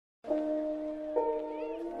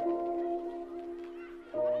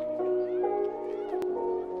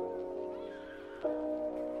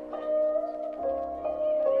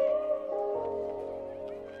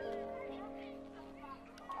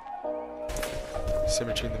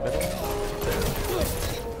Symmetry in the middle.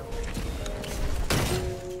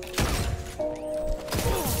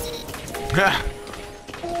 Ha!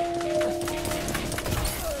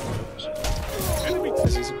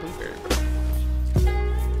 This is a blueberry.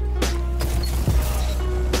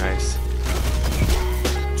 Nice.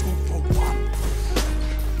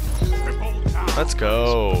 Let's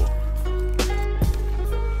go.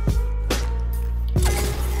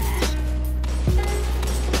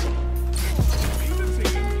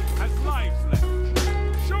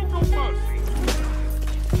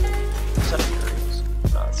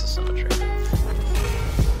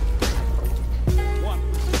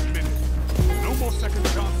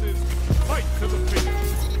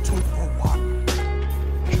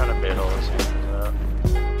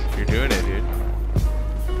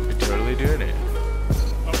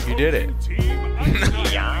 You did it.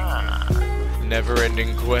 Yeah.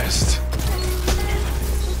 Never-ending quest.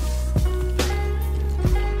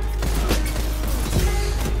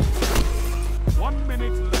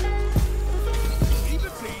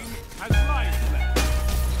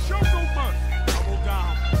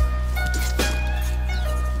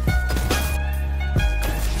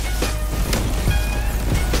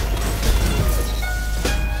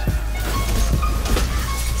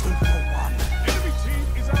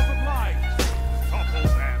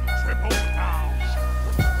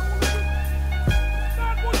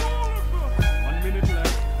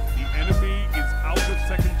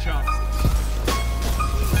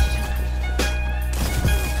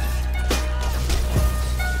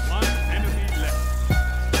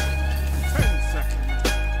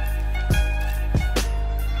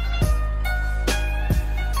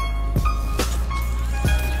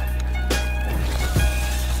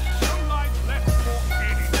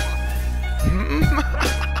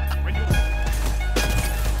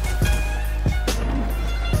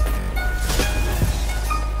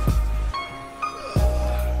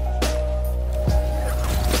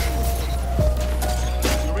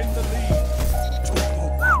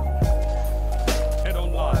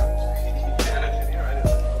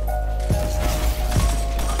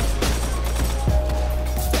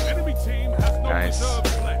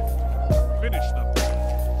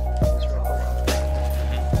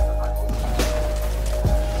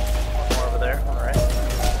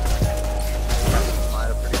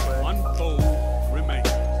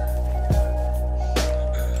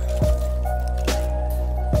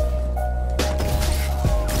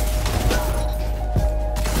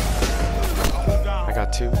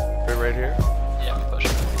 Two right here. Yeah, I'm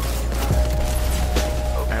pushing.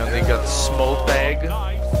 I only got smolt egg.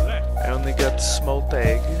 I only got smolt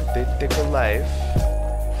egg. Didn't take a life.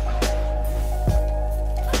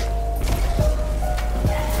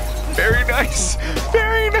 Very nice.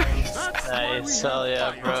 Very nice. Nice. Hell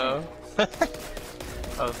yeah, bro.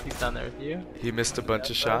 Oh, he's down there with you. He missed a bunch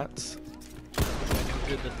of shots.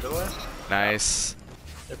 Through the door. Nice.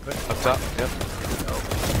 Up top. Yep.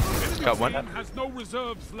 Got one. Has no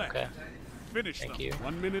reserves left. Okay. Finish Thank them. you.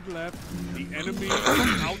 1 minute left. The enemy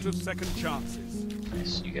is out of second chances.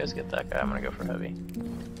 Nice. You guys get that guy. I'm gonna go for heavy.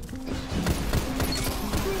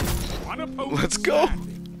 Let's go.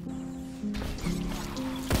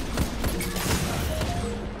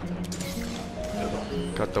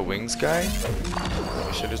 Got the wings guy.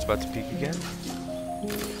 Shitter's about to peek again.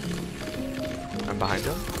 I'm behind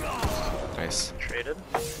him. Nice. Traded.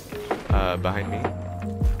 Behind me.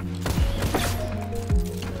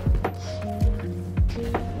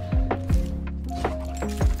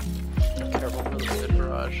 Careful for the good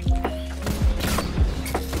barrage.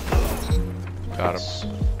 Got him.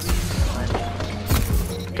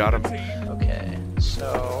 Got him. Okay,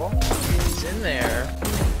 so he's in there.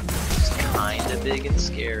 He's kinda big and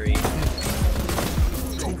scary.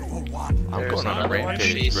 I'm There's going on a another one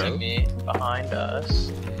rampage, chasing bro. me behind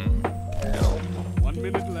us. Help. 1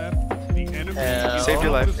 minute left. The enemy Help. is Saved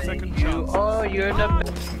your out life. of second You, chances. oh, you're the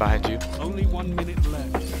Behind you. Only 1 minute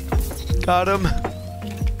left. Got him.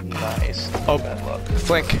 nice. Oh, Bad luck.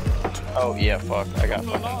 flank. Oh yeah, fuck. I got The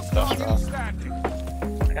fucking last dust target rock. standing.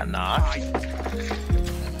 I got knocked.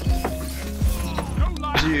 No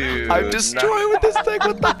life. Dude. I'm destroyed with this thing.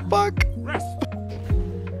 What the fuck? Rest.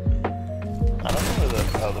 I don't know where the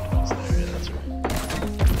hell the fuck's there is. That's right.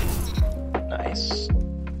 Nice.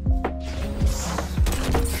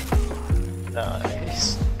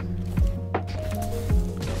 Nice.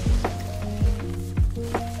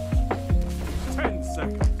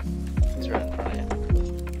 Seconds. He's right in front of you.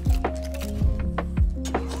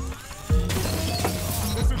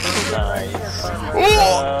 Nice.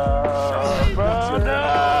 Bro,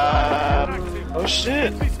 no! Oh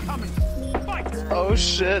shit! He's coming. Fight. Oh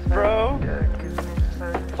shit, bro!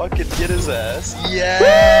 Fucking get his ass.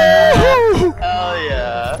 Yeah! Hell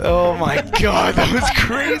yeah. Oh my god, that was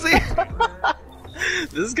crazy.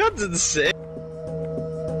 This gun's insane.